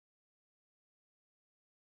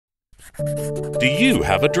Do you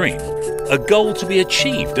have a dream? A goal to be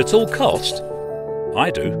achieved at all cost? I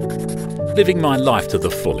do. Living my life to the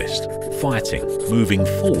fullest, fighting, moving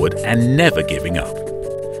forward and never giving up.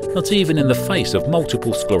 Not even in the face of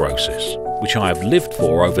multiple sclerosis, which I have lived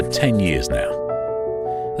for over 10 years now.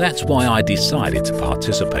 That's why I decided to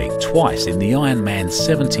participate twice in the Ironman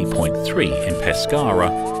 70.3 in Pescara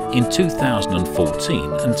in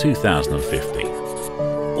 2014 and 2015.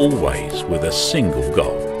 Always with a single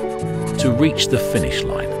goal: to reach the finish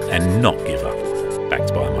line and not give up,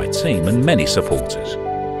 backed by my team and many supporters.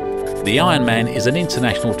 The Ironman is an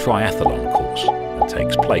international triathlon course and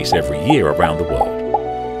takes place every year around the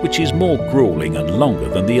world, which is more grueling and longer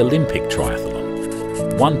than the Olympic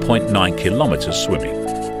triathlon. 1.9 kilometers swimming,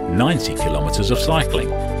 90 kilometers of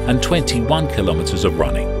cycling and 21 kilometers of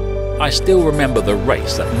running. I still remember the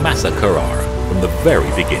race at Massa Carrara from the very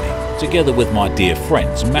beginning, together with my dear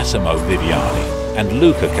friends Massimo Viviani and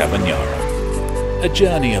Luca Cavagnaro. A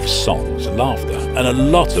journey of songs, laughter and a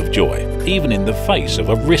lot of joy, even in the face of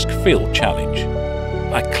a risk-filled challenge.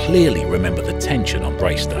 I clearly remember the tension on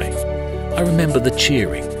race day. I remember the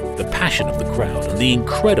cheering, the passion of the crowd and the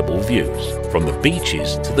incredible views from the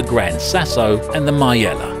beaches to the Gransasso and the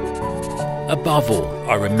Maiella. Above all,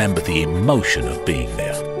 I remember the emotion of being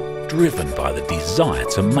there, driven by the desire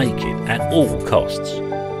to make it at all costs.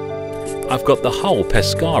 I've got the whole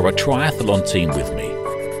Pescara triathlon team with me.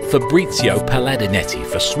 Fabrizio Palladinetti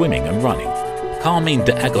for swimming and running, Carmine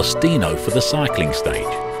D'Agostino for the cycling stage,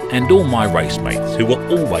 and all my race mates who were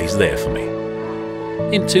always there for me.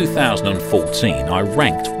 In 2014, I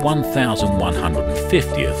ranked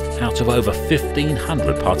 1,150th out of over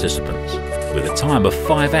 1,500 participants, with a time of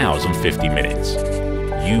 5 hours and 50 minutes.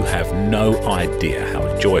 You have no idea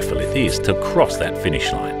how joyful it is to cross that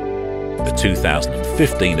finish line. The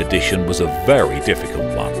 2015 edition was a very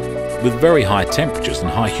difficult one, with very high temperatures and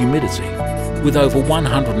high humidity, with over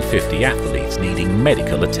 150 athletes needing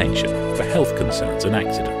medical attention for health concerns and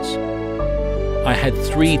accidents. I had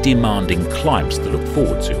 3 demanding climbs to look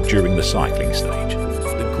forward to during the cycling stage.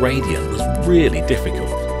 The gradient was really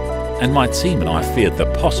difficult, and my team and I feared the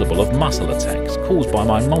possible of muscle attacks caused by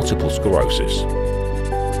my multiple sclerosis.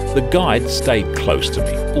 The guide stayed close to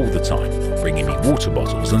me all the time, bringing me water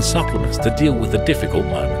bottles and supplements to deal with the difficult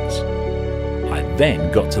moments. I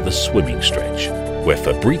then got to the swimming stretch, where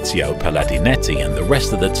Fabrizio Palladinetti and the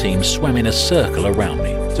rest of the team swam in a circle around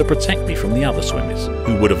me to protect me from the other swimmers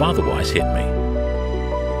who would have otherwise hit me.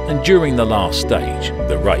 And during the last stage,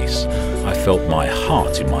 the race, I felt my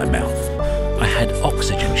heart in my mouth. I had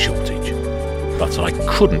oxygen shortage, but I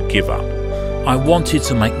couldn't give up. I wanted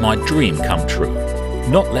to make my dream come true,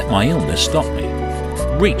 not let my illness stop me.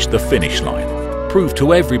 Reach the finish line, prove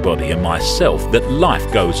to everybody and myself that life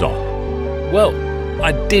goes on. Well,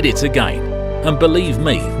 I did it again, and believe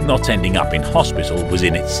me, not ending up in hospital was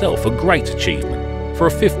in itself a great achievement for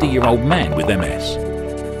a 50-year-old man with MS.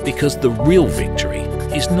 Because the real victory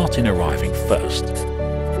is not in arriving first,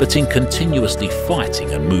 but in continuously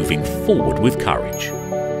fighting and moving forward with courage.